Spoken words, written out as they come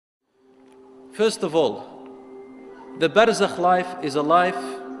First of all, the Barzakh life is a life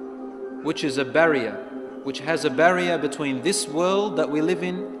which is a barrier, which has a barrier between this world that we live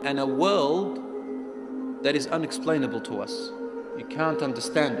in and a world that is unexplainable to us. You can't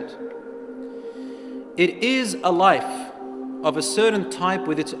understand it. It is a life of a certain type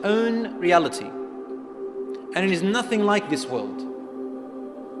with its own reality, and it is nothing like this world.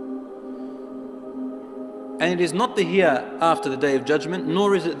 And it is not the hereafter, the day of judgment,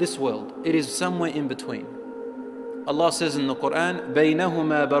 nor is it this world. It is somewhere in between. Allah says in the Quran,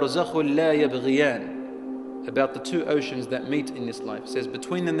 بَيْنَهُمَا بَرْزَخٌ لَا يَبْغِيَانِ, about the two oceans that meet in this life. It says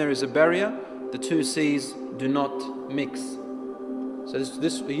between them there is a barrier, the two seas do not mix. So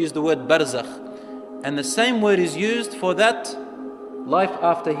we use the word Barzakh. And the same word is used for that life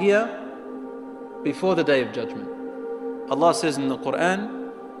after here, before the day of judgment. Allah says in the Quran,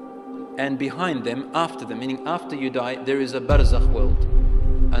 and behind them, after them, meaning after you die, there is a Barzakh world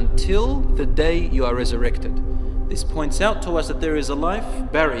until the day you are resurrected. This points out to us that there is a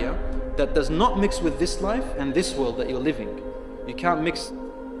life barrier that does not mix with this life and this world that you're living. You can't mix.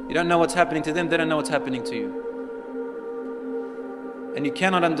 You don't know what's happening to them, they don't know what's happening to you. And you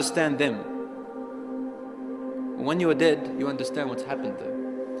cannot understand them. When you are dead, you understand what's happened there.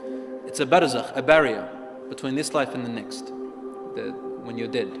 It's a Barzakh, a barrier between this life and the next, when you're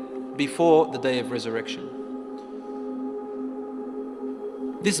dead, before the day of resurrection.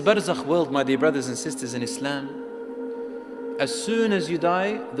 This Barzakh world, my dear brothers and sisters in Islam, as soon as you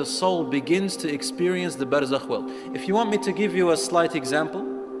die, the soul begins to experience the Barzakh world. If you want me to give you a slight example,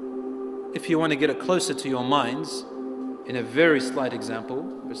 if you want to get it closer to your minds, in a very slight example,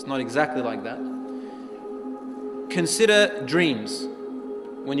 it's not exactly like that. Consider dreams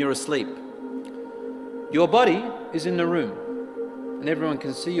when you're asleep. Your body is in the room, and everyone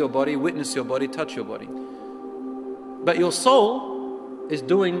can see your body, witness your body, touch your body. But your soul is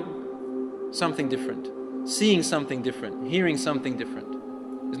doing something different, seeing something different, hearing something different.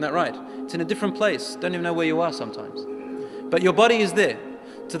 Isn't that right? It's in a different place. Don't even know where you are sometimes. But your body is there.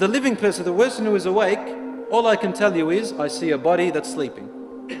 To the living person, the person who is awake, all I can tell you is, I see a body that's sleeping.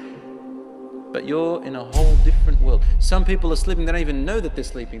 But you're in a whole different world. Some people are sleeping, they don't even know that they're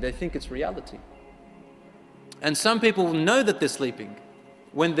sleeping. They think it's reality. And some people know that they're sleeping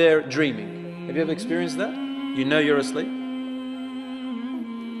when they're dreaming. Have you ever experienced that? You know you're asleep.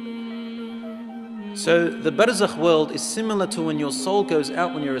 So the Barzakh world is similar to when your soul goes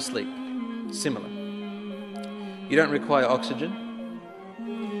out when you're asleep. Similar. You don't require oxygen.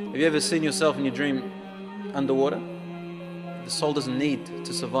 Have you ever seen yourself in your dream underwater? The soul doesn't need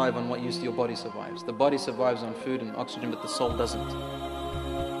to survive on what your body survives. The body survives on food and oxygen, but the soul doesn't.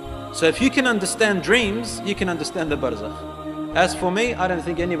 So if you can understand dreams, you can understand the Barzakh. As for me, I don't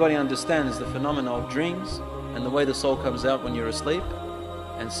think anybody understands the phenomena of dreams and the way the soul comes out when you're asleep.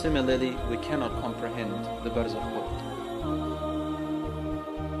 And similarly, we cannot comprehend the Barzakh world.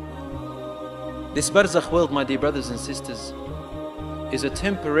 This Barzakh world, my dear brothers and sisters, is a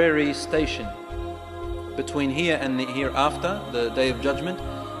temporary station between here and the hereafter, the day of judgment.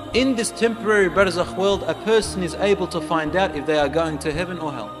 In this temporary Barzakh world, a person is able to find out if they are going to heaven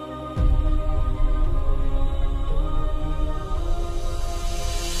or hell.